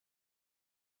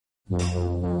The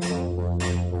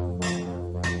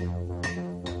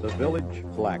village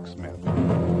blacksmith,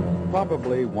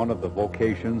 probably one of the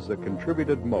vocations that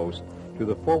contributed most to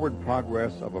the forward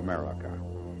progress of America.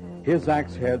 His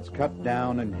axe heads cut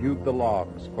down and hewed the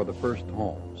logs for the first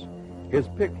homes. His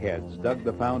pick heads dug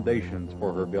the foundations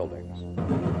for her buildings.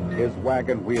 His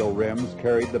wagon wheel rims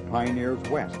carried the pioneers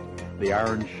west. The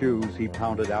iron shoes he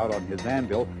pounded out on his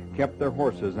anvil kept their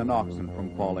horses and oxen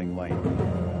from falling lame.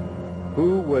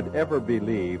 Who would ever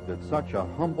believe that such a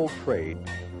humble trade,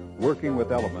 working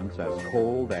with elements as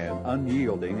cold and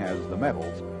unyielding as the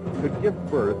metals, could give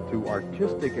birth to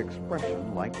artistic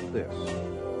expression like this?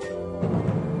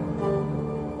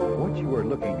 What you are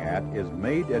looking at is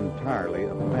made entirely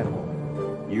of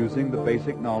metal, using the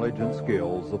basic knowledge and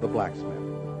skills of the blacksmith.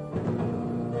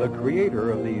 The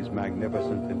creator of these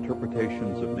magnificent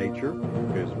interpretations of nature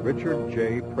is Richard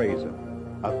J.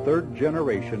 Prazen, a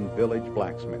third-generation village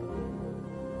blacksmith.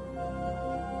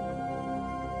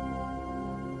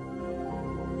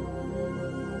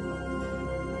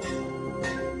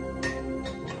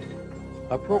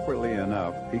 Appropriately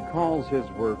enough, he calls his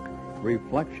work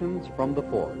Reflections from the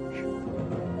Forge.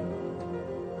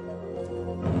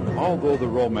 Although the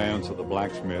romance of the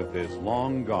blacksmith is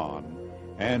long gone,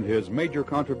 and his major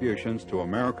contributions to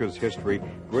America's history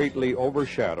greatly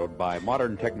overshadowed by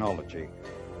modern technology,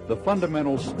 the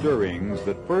fundamental stirrings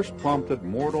that first prompted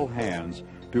mortal hands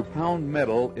to pound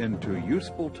metal into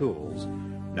useful tools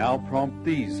now prompt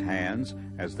these hands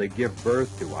as they give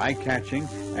birth to eye-catching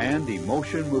and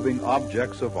emotion-moving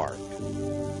objects of art.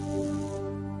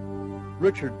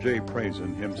 Richard J.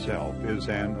 Prazen himself is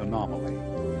an anomaly.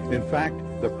 In fact,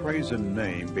 the Prazen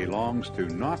name belongs to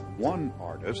not one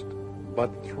artist,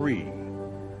 but three,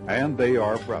 and they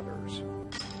are brothers.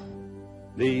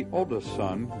 The oldest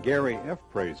son, Gary F.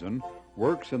 Prazen,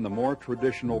 works in the more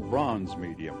traditional bronze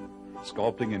medium,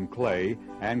 sculpting in clay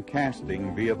and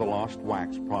casting via the lost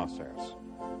wax process.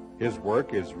 His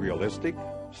work is realistic,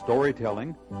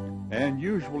 storytelling, and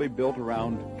usually built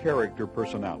around character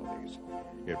personalities.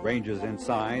 It ranges in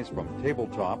size from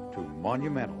tabletop to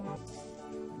monumental.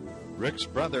 Rick's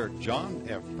brother, John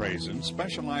F. Prazen,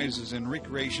 specializes in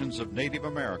recreations of Native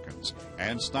Americans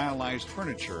and stylized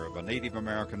furniture of a Native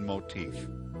American motif.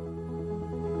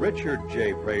 Richard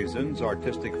J. Prazen's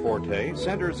artistic forte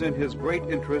centers in his great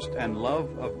interest and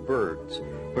love of birds,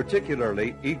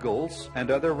 particularly eagles and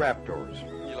other raptors.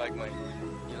 You like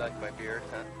my beard,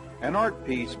 huh? An art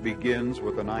piece begins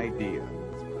with an idea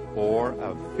or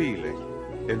a feeling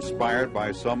inspired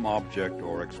by some object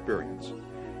or experience.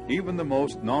 Even the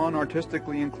most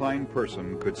non-artistically inclined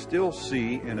person could still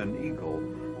see in an eagle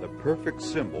the perfect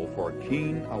symbol for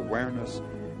keen awareness,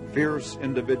 fierce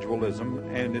individualism,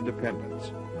 and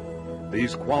independence.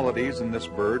 These qualities in this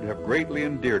bird have greatly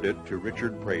endeared it to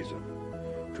Richard Prazen.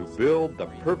 To build the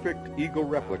perfect eagle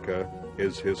replica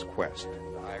is his quest.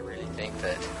 I really think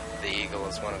that the eagle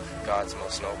is one of God's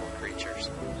most noble creatures.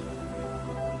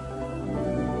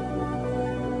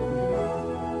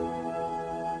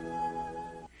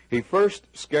 He first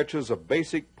sketches a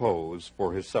basic pose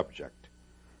for his subject.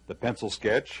 The pencil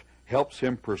sketch helps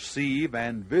him perceive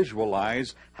and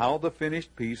visualize how the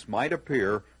finished piece might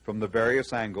appear from the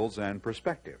various angles and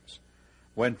perspectives.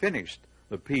 When finished,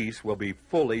 the piece will be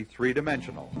fully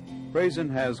three-dimensional. Prazen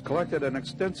has collected an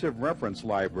extensive reference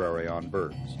library on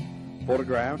birds.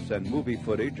 Photographs and movie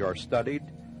footage are studied.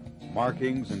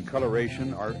 Markings and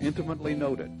coloration are intimately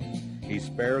noted. He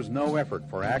spares no effort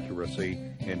for accuracy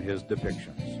in his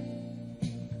depictions.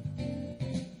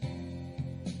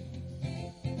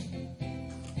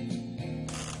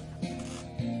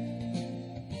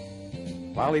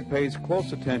 While he pays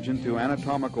close attention to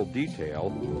anatomical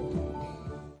detail,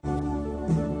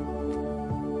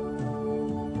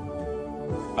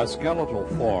 a skeletal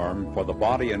form for the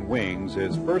body and wings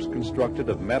is first constructed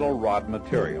of metal rod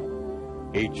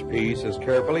material. Each piece is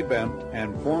carefully bent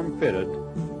and form-fitted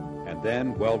and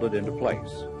then welded into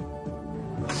place.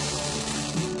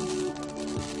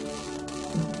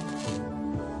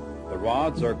 The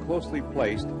rods are closely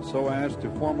placed so as to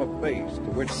form a base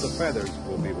to which the feathers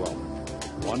will be welded,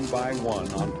 one by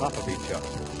one on top of each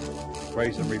other.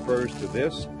 Prazen refers to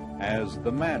this as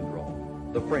the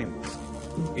mandrel, the framework.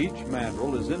 Each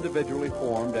mandrel is individually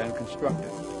formed and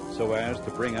constructed so as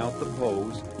to bring out the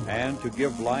pose and to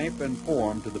give life and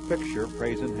form to the picture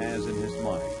Prazen has in his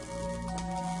mind.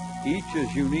 Each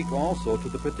is unique also to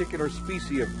the particular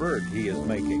species of bird he is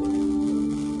making.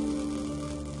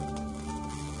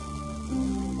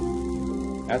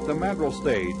 At the mandrel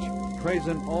stage,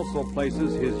 Prazen also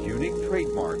places his unique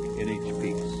trademark in each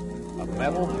piece, a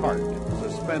metal heart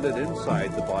suspended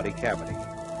inside the body cavity.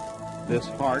 This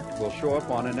heart will show up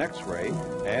on an X-ray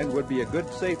and would be a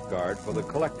good safeguard for the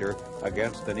collector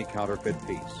against any counterfeit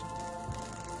piece.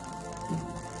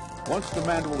 Once the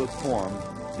mandrel is formed,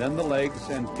 then the legs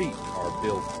and feet are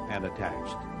built and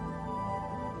attached.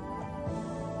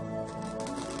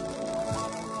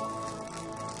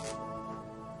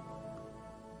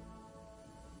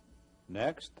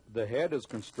 Next, the head is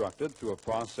constructed through a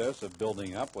process of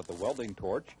building up with a welding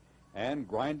torch and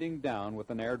grinding down with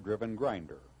an air-driven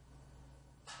grinder.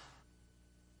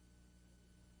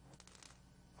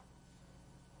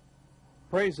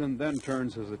 Prazen then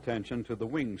turns his attention to the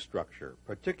wing structure,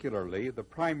 particularly the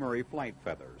primary flight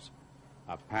feathers.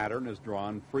 A pattern is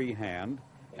drawn freehand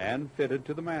and fitted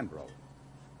to the mandrel.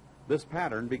 This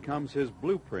pattern becomes his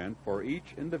blueprint for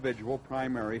each individual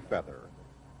primary feather.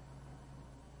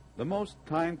 The most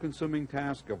time-consuming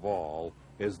task of all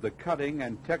is the cutting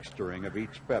and texturing of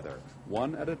each feather,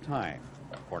 one at a time,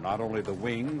 for not only the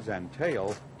wings and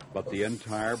tail, but the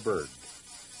entire bird.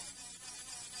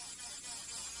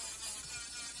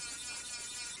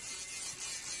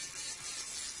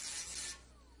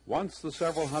 Once the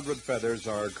several hundred feathers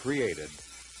are created,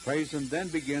 Prazen then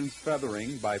begins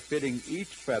feathering by fitting each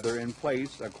feather in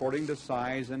place according to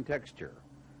size and texture.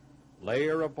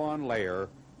 Layer upon layer,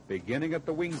 beginning at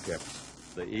the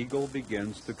wingtips, the eagle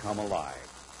begins to come alive.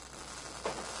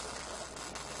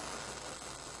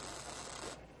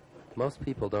 Most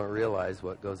people don't realize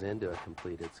what goes into a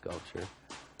completed sculpture.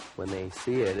 When they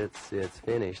see it, it's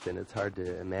finished, and it's hard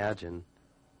to imagine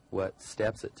what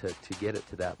steps it took to get it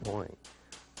to that point.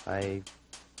 I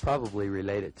probably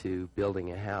relate it to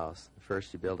building a house.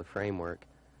 First you build a framework,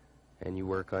 and you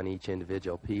work on each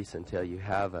individual piece until you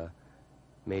have a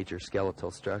major skeletal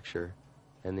structure,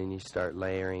 and then you start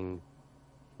layering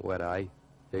what I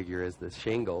figure is the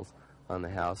shingles on the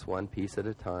house, one piece at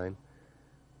a time,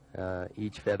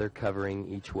 each feather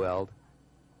covering each weld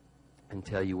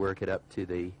until you work it up to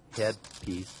the head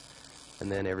piece,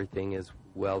 and then everything is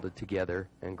welded together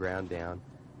and ground down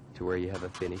to where you have a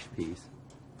finished piece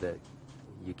that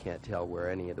you can't tell where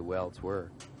any of the welds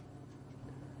were.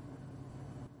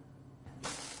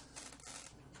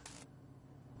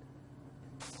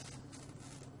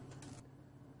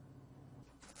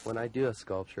 When I do a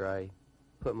sculpture, I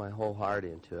put my whole heart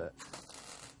into it.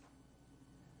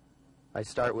 I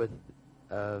start with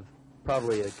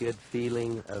probably a good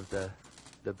feeling of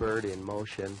the bird in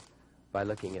motion by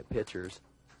looking at pictures,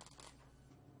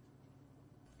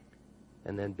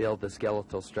 and then build the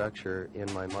skeletal structure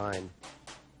in my mind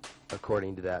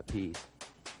according to that piece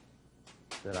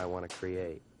that I want to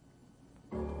create.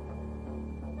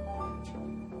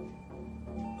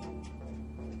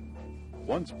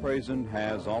 Once Prazen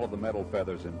has all of the metal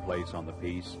feathers in place on the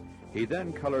piece, he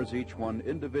then colors each one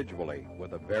individually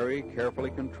with a very carefully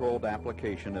controlled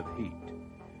application of heat.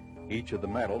 Each of the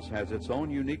metals has its own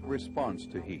unique response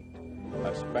to heat.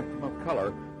 A spectrum of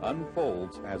color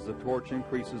unfolds as the torch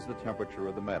increases the temperature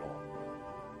of the metal.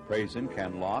 Prazen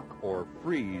can lock or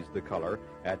freeze the color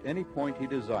at any point he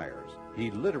desires. He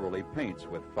literally paints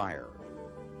with fire.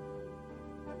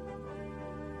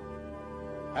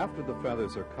 After the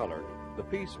feathers are colored, the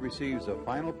piece receives a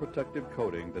final protective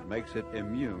coating that makes it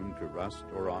immune to rust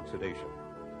or oxidation.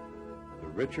 The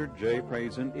Richard J.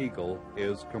 Prazen Eagle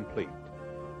is complete.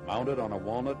 Mounted on a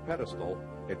walnut pedestal,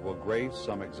 it will grace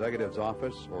some executive's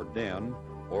office or den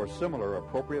or similar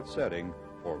appropriate setting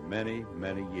for many,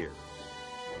 many years.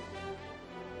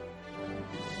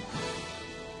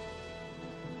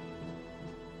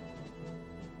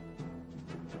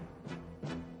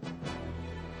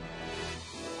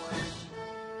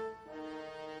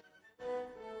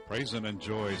 Prazen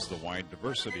enjoys the wide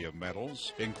diversity of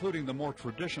metals, including the more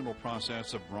traditional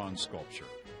process of bronze sculpture.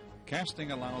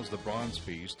 Casting allows the bronze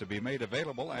piece to be made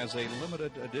available as a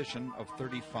limited edition of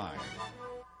 35.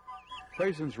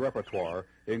 Prazen's repertoire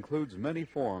includes many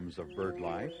forms of bird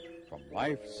life, from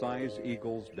life-size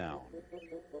eagles down.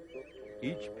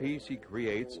 Each piece he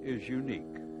creates is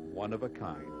unique, one of a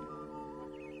kind.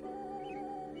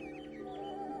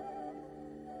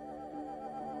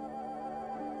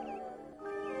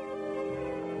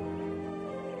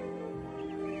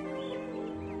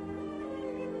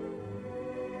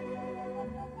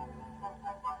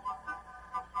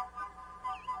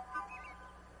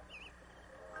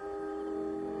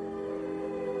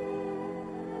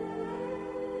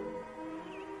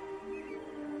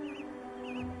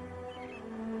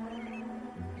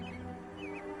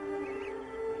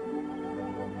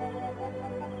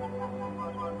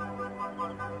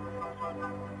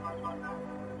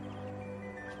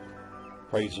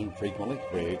 Prazen frequently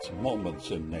creates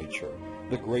moments in nature,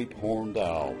 the great horned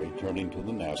owl returning to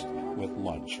the nest with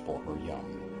lunch for her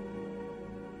young.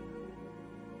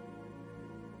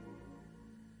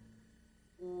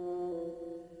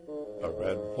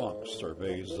 red fox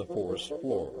surveys the forest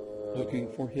floor, looking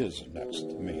for his next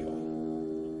meal.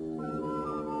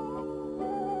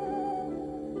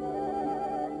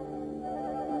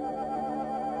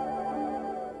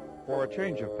 For a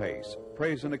change of pace,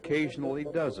 Prazen occasionally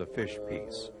does a fish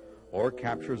piece or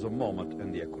captures a moment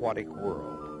in the aquatic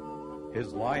world.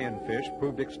 His lionfish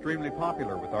proved extremely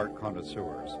popular with art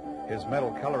connoisseurs, his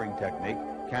metal coloring technique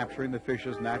capturing the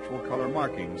fish's natural color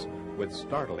markings with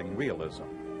startling realism.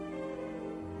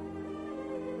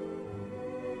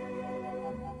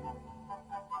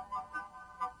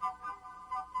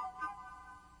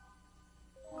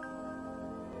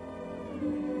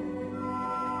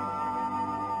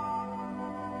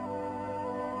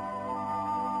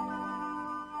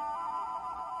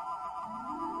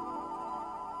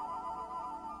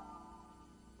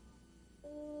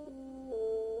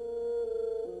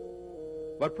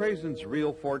 But Prazen's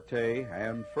real forte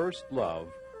and first love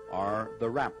are the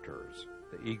raptors,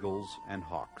 the eagles and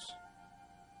hawks.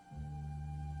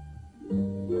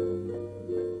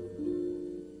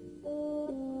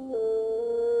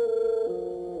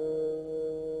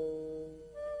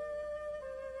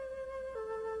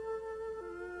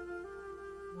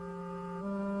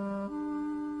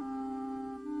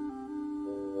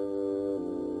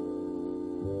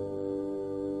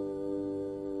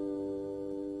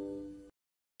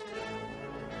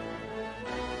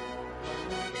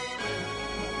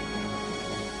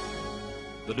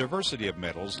 The diversity of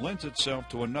metals lends itself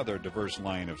to another diverse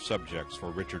line of subjects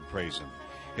for Richard Prazen.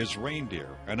 His reindeer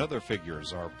and other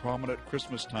figures are prominent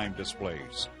Christmas-time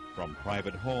displays, from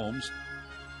private homes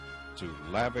to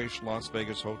lavish Las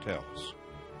Vegas hotels.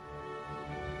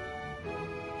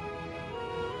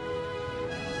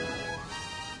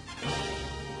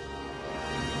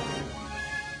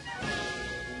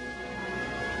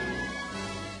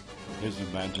 His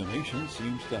imagination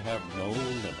seems to have no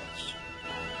limits.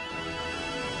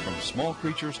 From small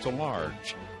creatures to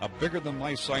large, a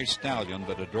bigger-than-life-size stallion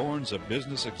that adorns a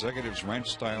business executive's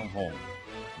ranch-style home.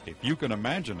 If you can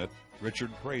imagine it,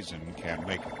 Richard Prazen can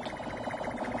make it.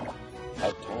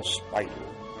 A tall spider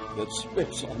that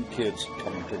spits on kids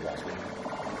coming to rescue.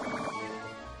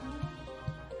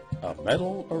 A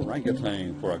metal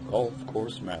orangutan for a golf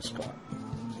course mascot.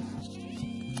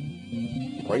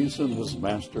 Prazen has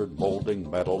mastered molding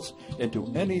metals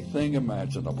into anything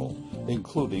imaginable,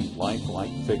 including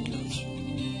lifelike figures.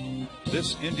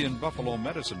 This Indian buffalo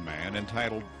medicine man,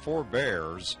 entitled Four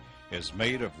Bears, is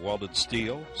made of welded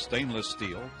steel, stainless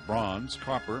steel, bronze,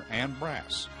 copper, and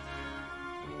brass.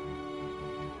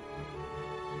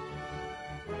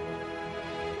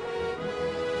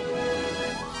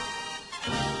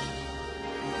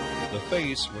 The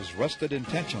face was rusted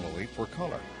intentionally for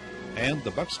color, and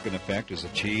the buckskin effect is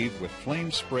achieved with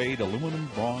flame-sprayed aluminum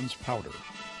bronze powder.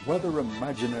 Whether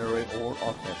imaginary or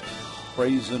authentic,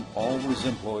 Prazen always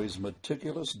employs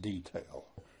meticulous detail.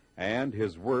 And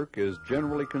his work is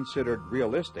generally considered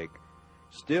realistic.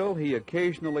 Still, he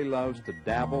occasionally loves to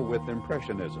dabble with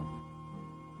impressionism.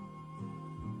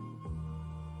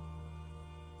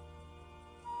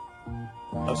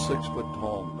 A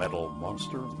 6-foot-tall metal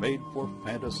monster made for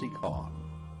Fantasy Con.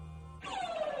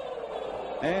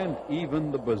 And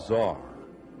even the bizarre.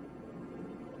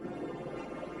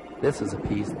 This is a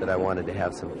piece that I wanted to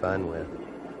have some fun with.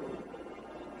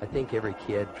 I think every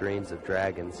kid dreams of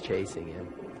dragons chasing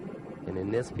him. And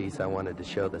in this piece, I wanted to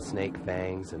show the snake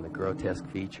fangs and the grotesque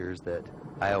features that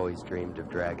I always dreamed of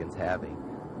dragons having.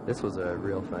 This was a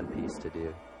real fun piece to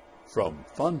do. From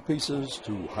fun pieces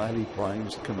to highly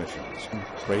prized commissions,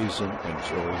 Prazen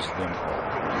enjoys them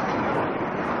all.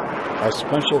 A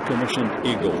special commissioned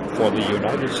eagle for the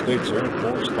United States Air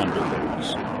Force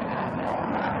Thunderbirds.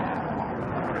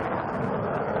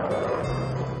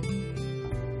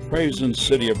 Prazen's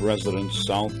city of residence,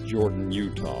 South Jordan,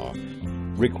 Utah,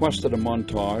 requested a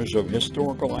montage of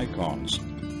historical icons,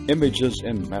 images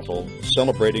in metal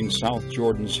celebrating South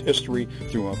Jordan's history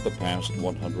throughout the past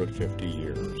 150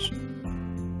 years.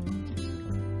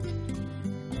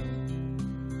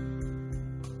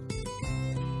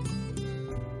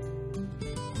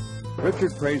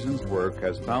 Richard Prazen's work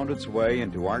has found its way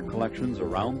into art collections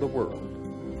around the world.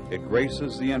 It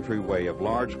graces the entryway of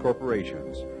large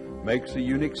corporations, makes a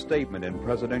unique statement in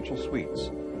presidential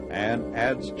suites, and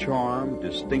adds charm,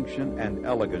 distinction, and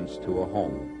elegance to a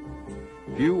home.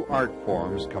 Few art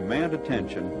forms command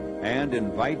attention and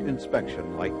invite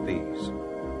inspection like these.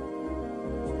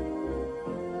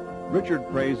 Richard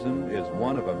Prazen is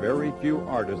one of a very few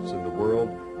artists in the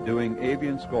world doing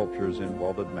avian sculptures in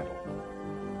welded metal.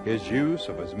 His use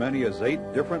of as many as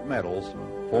 8 different metals,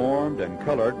 formed and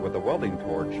colored with a welding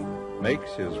torch,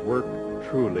 makes his work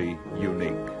truly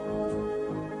unique.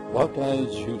 But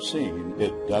as you've seen,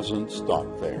 it doesn't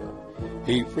stop there.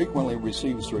 He frequently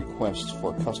receives requests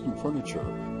for custom furniture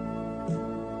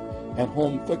and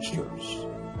home fixtures,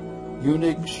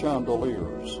 unique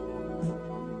chandeliers,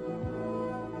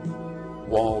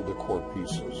 wall decor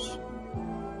pieces,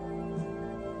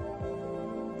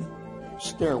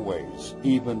 stairways,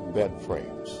 even bed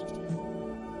frames.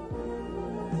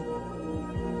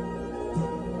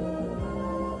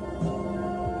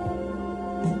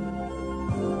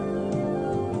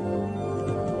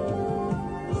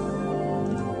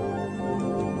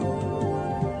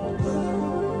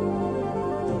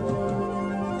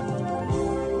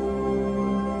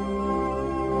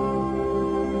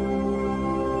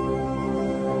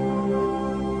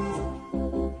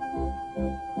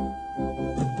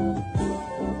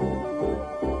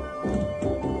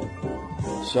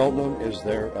 Seldom is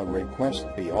there a request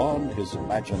beyond his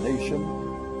imagination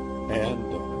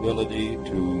and ability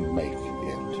to make.